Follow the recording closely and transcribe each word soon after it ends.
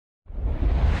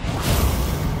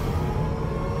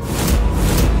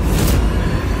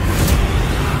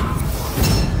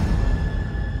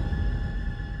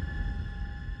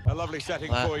lovely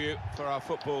setting for you for our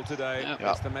football today.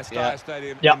 It's the Mestalla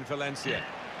Stadium in Valencia.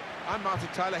 I'm Martin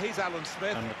Tyler, he's Alan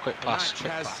Smith. And a quick pass, the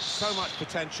match has so much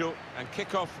potential, and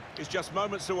kick-off is just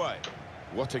moments away.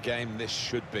 What a game this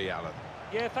should be, Alan.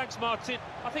 Yeah, thanks, Martin.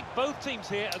 I think both teams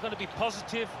here are going to be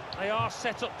positive. They are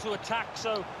set up to attack,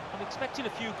 so I'm expecting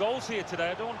a few goals here today.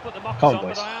 I don't want to put the mockers on,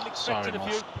 but I am expecting a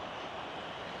few.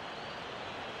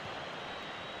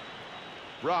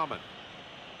 Rahman.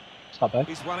 It's not bad.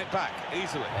 He's won it back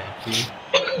easily.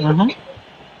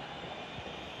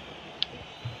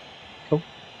 Cool.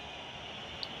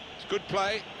 It's good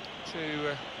play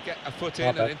to get a foot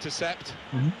in and intercept.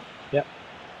 Yep.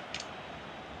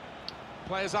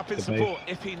 Players up in support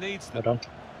if he needs them. Well done.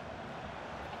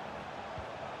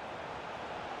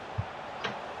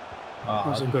 That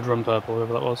was a good run, Purple,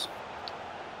 whoever that was.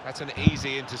 That's an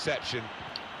easy interception.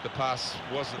 The pass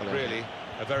wasn't really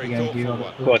a very thoughtful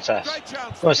one. Go on, Sass.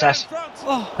 Go on, Sass.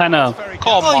 Oh, I know.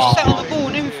 Come on. He set on the ball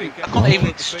and everything. I couldn't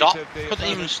even stop. Couldn't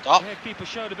even stop. Yeah, keeper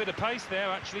showed a bit of pace there,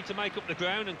 actually, to make up the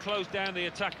ground and close down the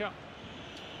attacker.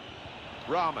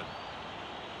 Rahman.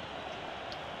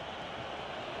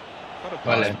 Got to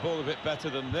pass the ball a bit better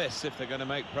than this if they're going to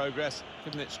make progress.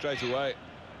 Giving it straight away.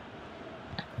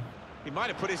 He might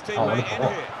have put his teammate in here.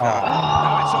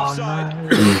 Now it's offside.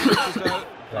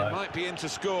 They might be in to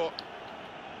score.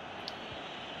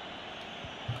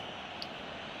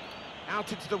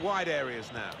 Out into the wide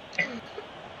areas now.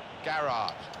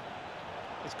 Garage.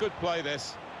 It's good play,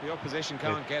 this. The opposition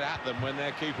can't get at them when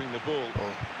they're keeping the ball.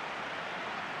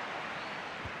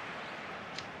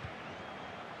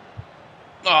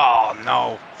 Oh,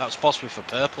 no. That was supposed to be for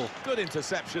Purple. Good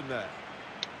interception there.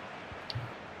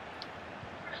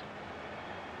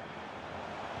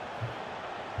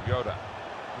 Yoda.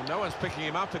 Well, no one's picking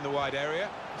him up in the wide area.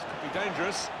 This could be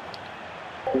dangerous.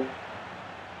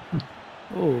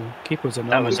 Oh, keeper's a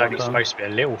That was only supposed to be a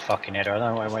little fucking header. I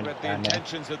don't know why I went down there. The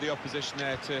intentions of the opposition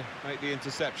there to make the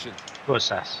interception. Go on,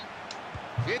 Sass.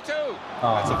 Here too.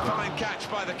 That's a fine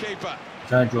catch by the keeper.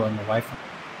 Try drawing away from.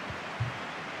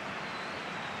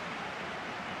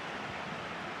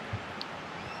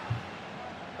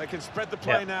 They can spread the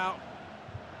play now.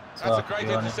 That's a great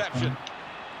interception.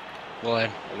 Well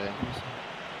in.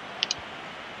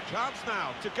 Chance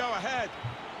now to go ahead.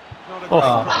 Not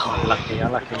a Lucky,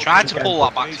 unlucky. Tried to pull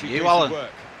that back to you, Alan.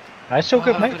 It's all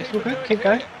good, mate. It's all good. Keep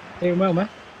going. Doing well, man.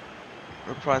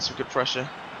 We're applying some good pressure.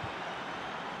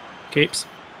 Keeps.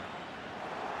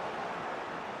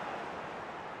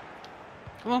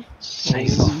 Come on.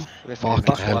 Save.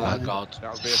 Fucking hell, my God.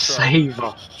 That would be a Save.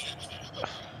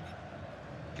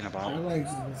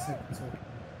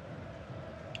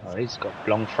 Oh, he's got a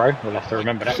long throw. We'll have to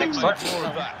remember that next time.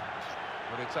 Sula.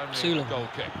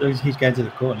 He's going to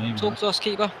the corner. Talk to us,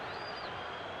 keeper.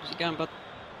 How's it going, bud?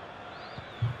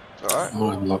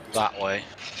 Alright. That way.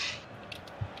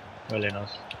 Really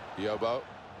nice. Yobo.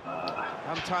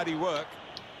 Untidy work.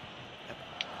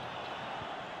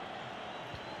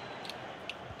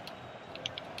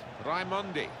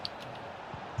 Raimondi.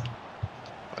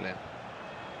 Well in.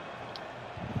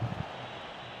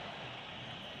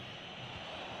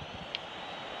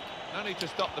 No need to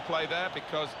stop the play there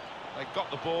because they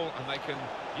got the ball and they can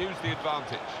use the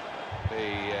advantage.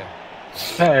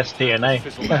 That's DNA.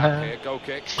 Fizzled out here, goal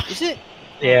kick. Is it?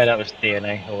 Yeah, that was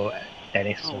DNA or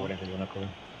Dennis or whatever you want to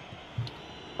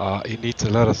call him. You need to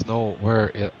let us know where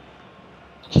it.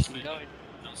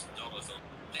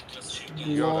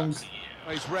 Long.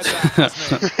 Oh, he's read that,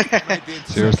 hasn't he?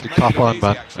 Seriously, pop on,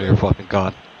 man. Or you're fucking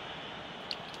gone.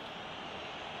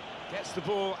 Gets the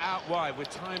ball out wide with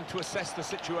time to assess the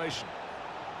situation.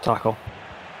 Tackle.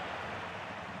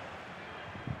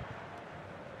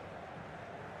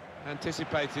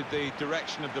 Anticipated the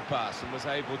direction of the pass and was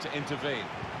able to intervene.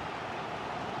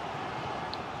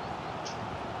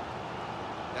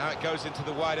 Now it goes into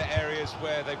the wider areas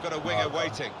where they've got a winger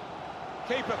waiting.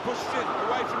 Keeper pushes it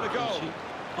away from the goal.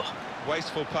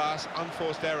 Wasteful pass,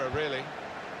 unforced error really.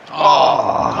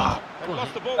 They've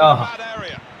lost the ball in a bad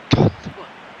area.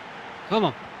 Come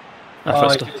on.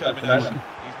 Determination.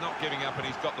 He's not giving up and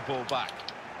he's got the ball back.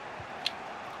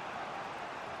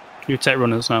 You take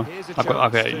runners now.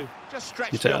 I've got you. Just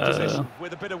stretch the opposition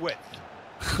with a bit of width.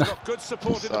 He's got good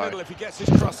support in the middle if he gets his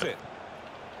cross in.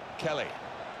 Kelly.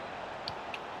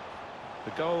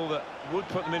 The goal that would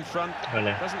put them in front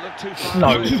doesn't look too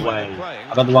far away. No way.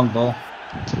 I got the wrong ball.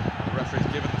 The referee's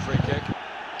given the free kick.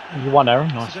 You won, Aaron.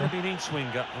 Nice. It's going to be an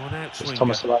in-swinger or an out-swinger.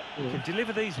 Thomas You can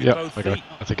deliver these with both feet.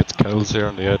 I think it's Kells here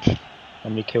on the edge. How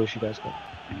many kills you guys got?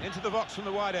 Into the box from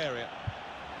the wide area.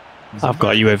 I've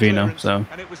got a UAV now, so.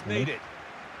 And it was needed.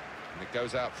 And it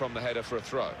goes out from the header for a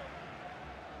throw.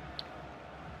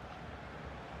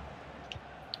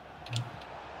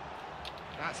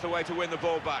 That's the way to win the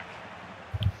ball back.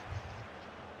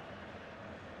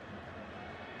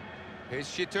 Here's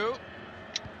Shitu.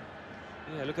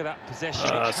 Yeah, look at that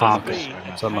possession. It it's has unlucky.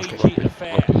 been It's a unlucky. cagey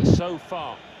affair so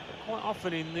far. But quite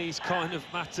often in these kind of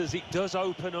matters, it does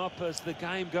open up as the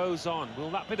game goes on.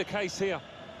 Will that be the case here?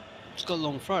 He's got a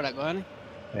long throw, that guy, hasn't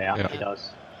Yeah, Yeah. he does.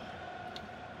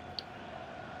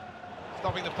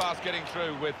 Stopping the pass getting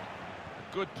through with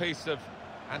a good piece of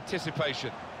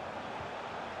anticipation.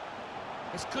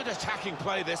 It's good attacking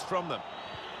play, this, from them.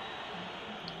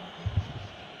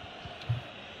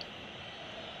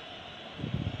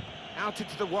 Out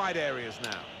into the wide areas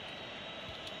now.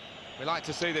 We like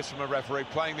to see this from a referee,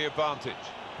 playing the advantage.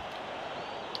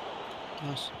 he?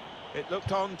 Nice. It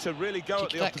looked on to really go at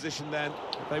the Tic-tac. opposition then,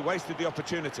 but they wasted the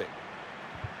opportunity.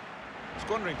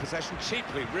 Squandering possession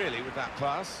cheaply, really, with that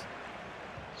pass.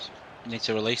 You need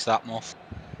to release that, Muff.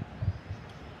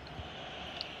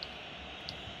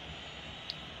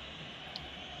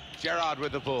 Gerrard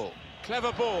with the ball.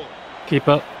 Clever ball. Keep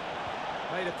up.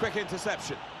 Made a quick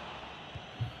interception.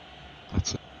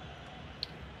 That's it.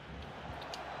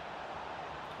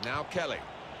 Now Kelly.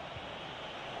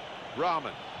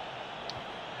 Rahman.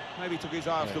 Maybe took his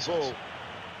eye off the ball.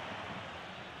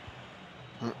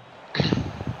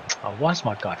 Oh, why's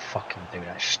my guy fucking do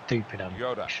that stupid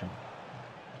Yoda. action?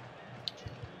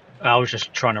 I was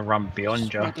just trying to run beyond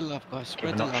you. Spread the love, guys. Give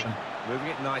Spread an the love. option. Moving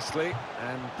it nicely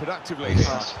and productively.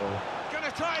 Nice ball.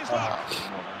 Gonna try his luck.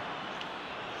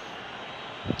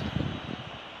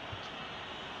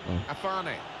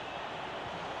 Afani.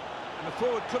 And the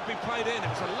forward could be played in. It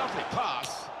was a lovely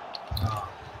pass.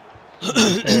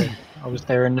 I was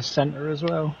there in the centre as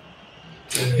well.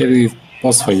 Here we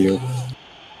pause for you.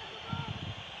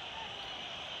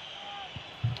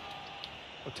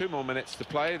 Well, 2 more minutes to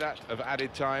play, that of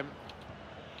added time.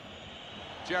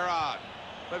 Gerrard.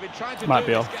 They've been trying to Might do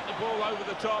be is off. get the ball over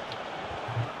the top.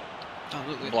 Oh,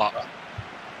 look at Block.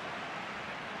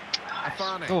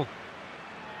 Afani. Oh,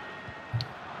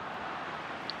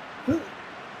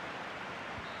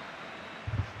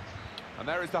 And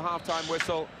there is the half-time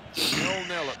whistle. 0-0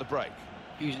 at the break.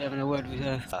 usually having a word with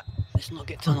her. Let's not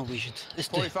get tunnel vision. Let's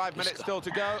do 45 minutes still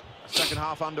to go. Second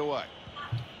half underway.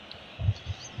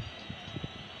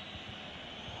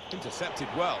 Intercepted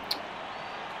well.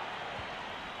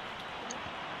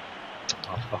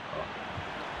 Oh, fuck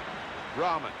off.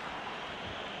 Rahman.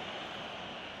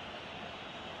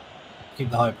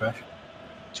 Keep the high pressure.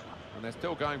 And they're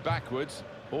still going backwards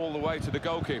all the way to the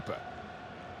goalkeeper.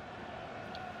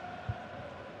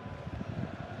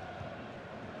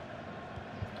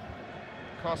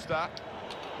 Costa.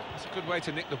 It's a good way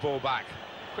to nick the ball back.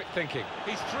 Quick thinking.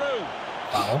 He's through.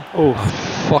 Foul. Oh,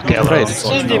 Fuck it, Not afraid. really.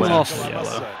 Send him off.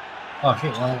 Yellow. Oh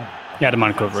shit, well, He had a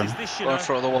man covering. This, you Go in know,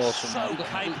 front of the wall. so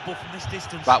capable from this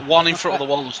distance. Right, one in front of the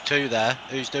wall, there's two there.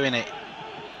 Who's doing it?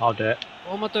 I'll do it.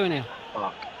 What am I doing here?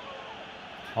 Fuck.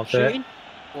 I'll do Shooting?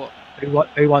 it. What?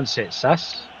 Who wants it?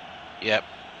 Sass? Yep.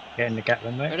 Get in the gap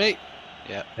then, mate. Ready?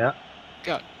 Yep.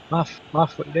 Go. Muff,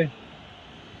 what you doing?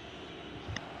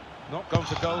 Not gone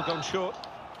for goal, gone short.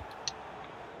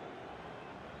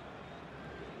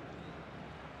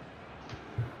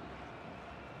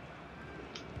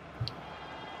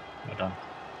 Well done.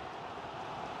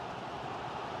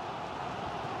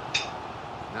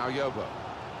 Now Yobo.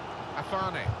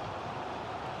 Afani.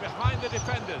 Behind the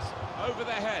defenders, over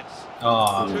their heads.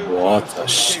 oh, Too What close a to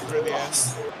shit the keeper in the end.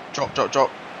 pass.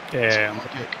 Drop.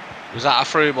 Yeah. Was that a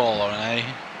through ball or an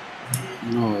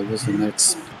A? No, it was the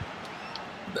next.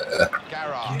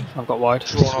 Gerrard. I've got wide.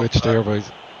 Switch there,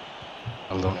 boys.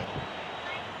 Well done.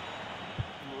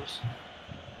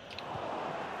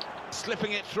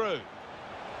 Slipping it through.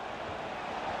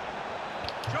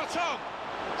 Shot on.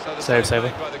 So the Save, save save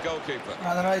made by the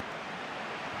goalkeeper.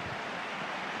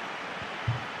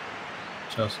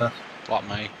 so Sass. What,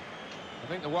 me? I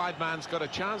think the wide man's got a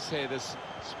chance here. There's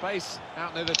space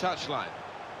out near the touchline.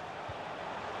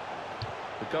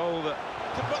 The goal that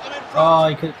to put them in front. Oh,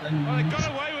 he could. Well, they got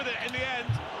away with it in the end.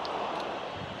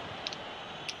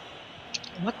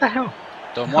 What the hell?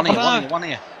 Done one here, one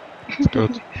here. It's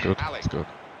good. Ali. It's good.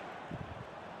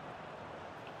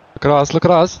 Look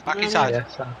at us. Back inside. Yeah,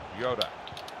 Sam. Yoda.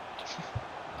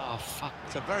 Oh, fuck.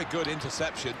 It's a very good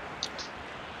interception.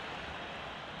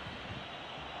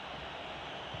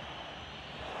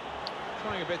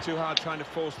 Trying a bit too hard, trying to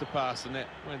force the pass, and it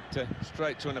went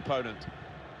straight to an opponent.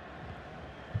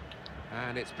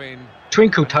 And it's been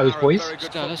Twinkle an toes, hour of boys. very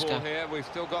good Let's football go. Here. We've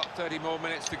still got 30 more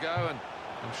minutes to go, and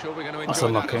I'm sure we're going to That's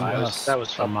enjoy that. unlucky. as well. Yes. That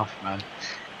was for Muff, man.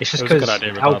 It's It just was a good because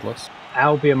idea regardless.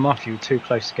 Albie and Muff, you were too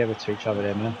close together to each other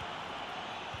there, man.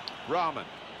 Rahman.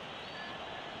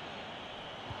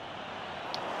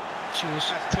 That's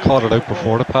yours. Caught it out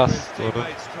before the pass,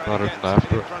 rather than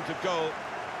after it.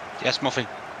 Yes, Muffin.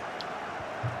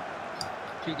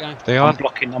 Keep going. Stay I'm on.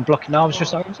 blocking. I'm blocking. No, I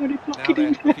was only blocking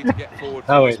him. That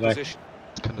No worries, mate.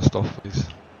 kind of stuff, please.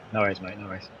 No worries, mate. No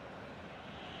worries.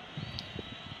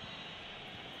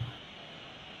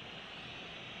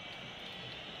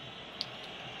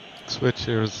 Switch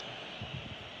here's.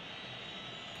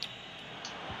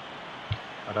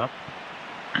 Hold up.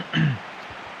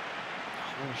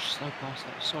 Oh, slow pass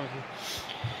that. Sorry.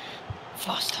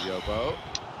 Faster. Yobo.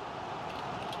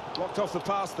 Blocked off the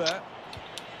pass there.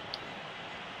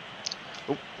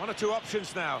 Oh. One or two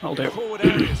options now. I'll do it. Forward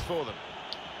areas for them.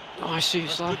 Oh, I see you,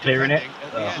 That's slow. good Clearing it. defending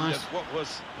at the end Nice. of what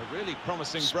was a really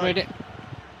promising Spread break. it.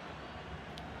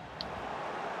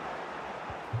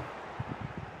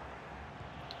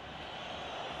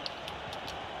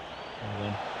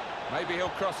 Maybe he'll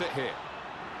cross it here.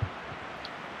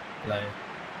 Low.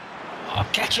 Oh,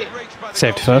 catch it. Reached by the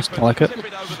Safety first, I like it. tip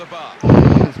over the bar.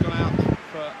 It's gone out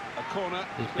for a corner.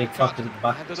 He's big fucked at the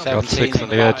back. Headed up Got 6 on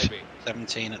the edge.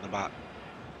 17 at the back.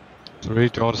 3,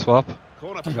 do you want to swap?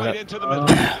 Corner got played it. into the middle.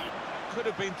 Could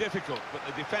have been difficult, but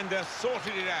the defender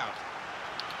sorted it out.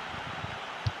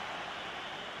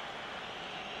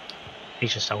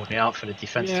 He's just holding it out for the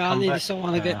defence to Yeah, I come needed back.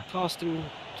 someone to Yeah. get past him.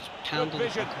 Just Good pound on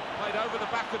vision. Played over the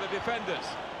back of the defenders.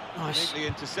 Nice. Neatly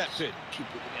intercepted. Keep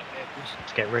it there, Chris.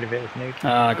 To get rid of it if need.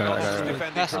 I got it. Good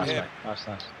defending That's from nice, him. Nice,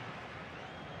 nice.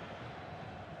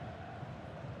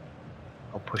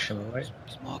 I'll push him away.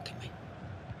 He's marking me.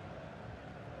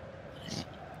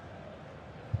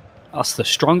 That's the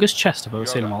strongest chest I've ever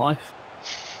seen in my life.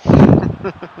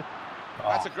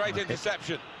 That's a great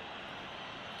interception.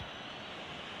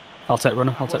 I'll take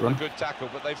runner. I'll Wasn't take a runner. good tackle,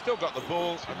 but they've still got the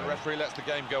ball, and the referee lets the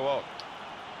game go on.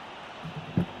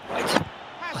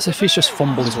 As if he's just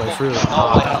fumbled his way through.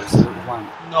 Oh, Absolute wank.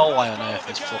 No way on earth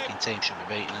this fucking team should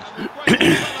be beating us.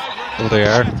 Oh, they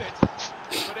are.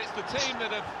 But it's the team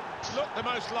that have looked the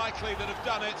most likely that have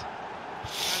done it,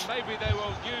 and maybe they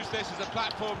will use this as a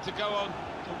platform to go on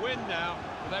to win now.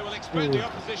 But they will expect the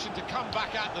opposition to come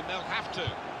back at them. They'll have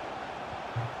to.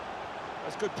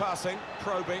 That's good passing,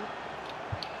 probing.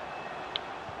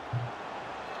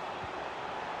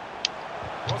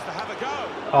 Wants to have a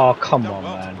go. Oh, come Done on,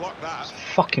 well to man. block that.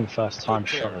 Fucking first time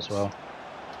shot as well.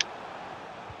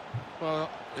 Well,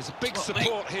 there's a big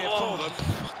support here for them.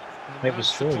 It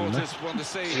was through, wasn't it? Supporters want to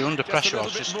see If you're under just a pressure,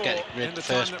 little I'll just bit get more rid in of the the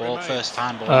time first that ball, remains. first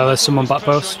time ball. There's someone back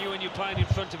Pressure post. on you when you're playing in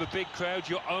front of a big crowd,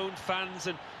 your own fans,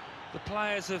 and the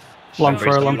players have Long shown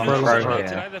throw, us long the throw, losers long throw.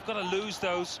 today. Yeah. They've got to lose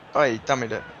those. Oi,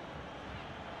 damned it.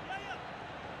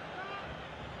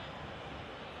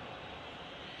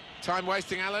 Time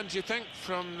wasting, Alan, do you think,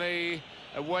 from the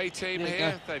away team There you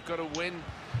here? go. They've got to win,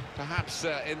 perhaps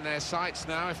in their sights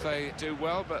now if they do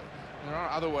well, but there are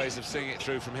other ways of seeing it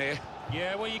through from here.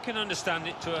 Yeah, well, you can understand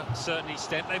it to a certain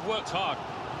extent. They've worked hard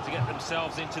to get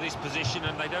themselves into this position,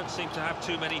 and they don't seem to have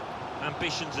too many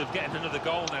ambitions of getting another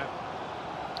goal now.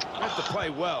 Read the play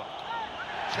well.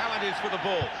 Challenges for the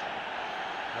ball.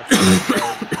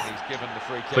 He's given the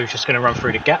free He kick. was just going to run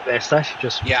through the gap there, Stash.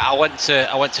 Just Yeah, I went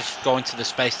to go into the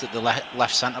space that the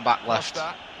left centre back left.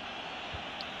 That.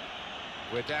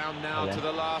 We're down now Yeah. to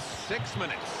the last 6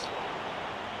 minutes.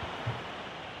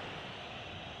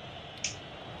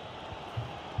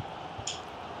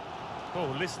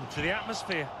 Oh, listen to the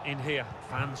atmosphere in here.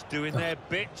 Fans doing their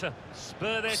bit to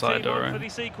spur their Side team door on in. for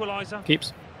this equaliser.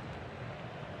 Keeps.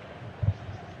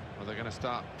 Well, they're going to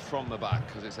start from the back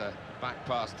because it's a back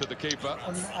pass to the keeper.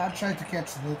 I tried to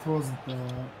catch it, it wasn't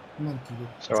meant to do.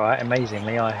 it's all right.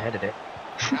 Amazingly, I headed it.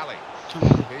 Ali.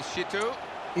 Here's Shitu.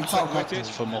 It's all Quick right.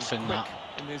 For Muffin, that.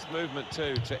 in his movement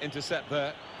too to intercept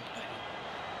there.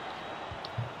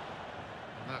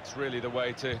 And that's really the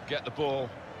way to get the ball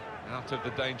out of the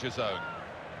danger zone.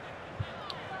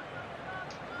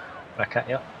 Back at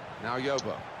you. Now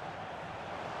Yobo.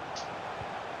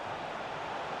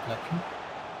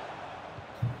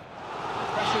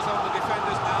 Pressure's on the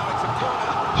defenders now. It's a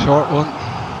corner. Short one.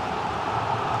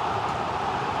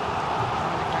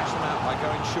 Trying to catch them out by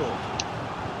going short.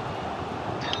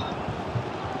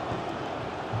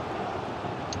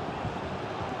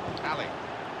 Ali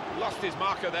lost his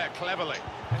marker there cleverly.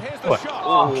 And here's the What? shot.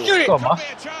 Oh, Shoot it! go on, Could Muff.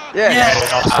 be a chance. Yeah.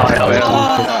 Offside.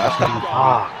 Fuck.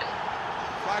 Fuck.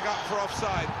 Flag up for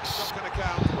offside. It's not going to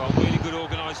count. Well, really good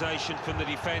organisation from the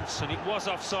defence, and it was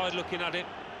offside looking at it.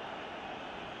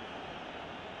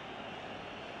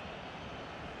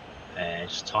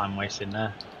 Just time wasting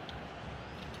there.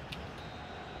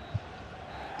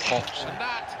 And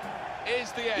that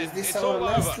is the end. Is this It's our all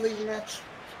last over. league match?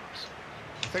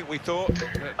 I think we thought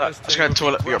that I this was team going would to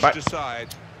toilet, be be right brushed back.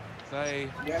 aside. They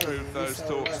prove those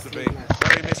thoughts to be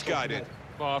very misguided.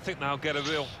 Well, I think they'll get a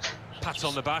real pat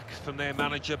on the back from their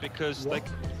manager because they...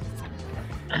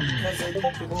 Because I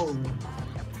didn't know.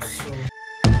 So...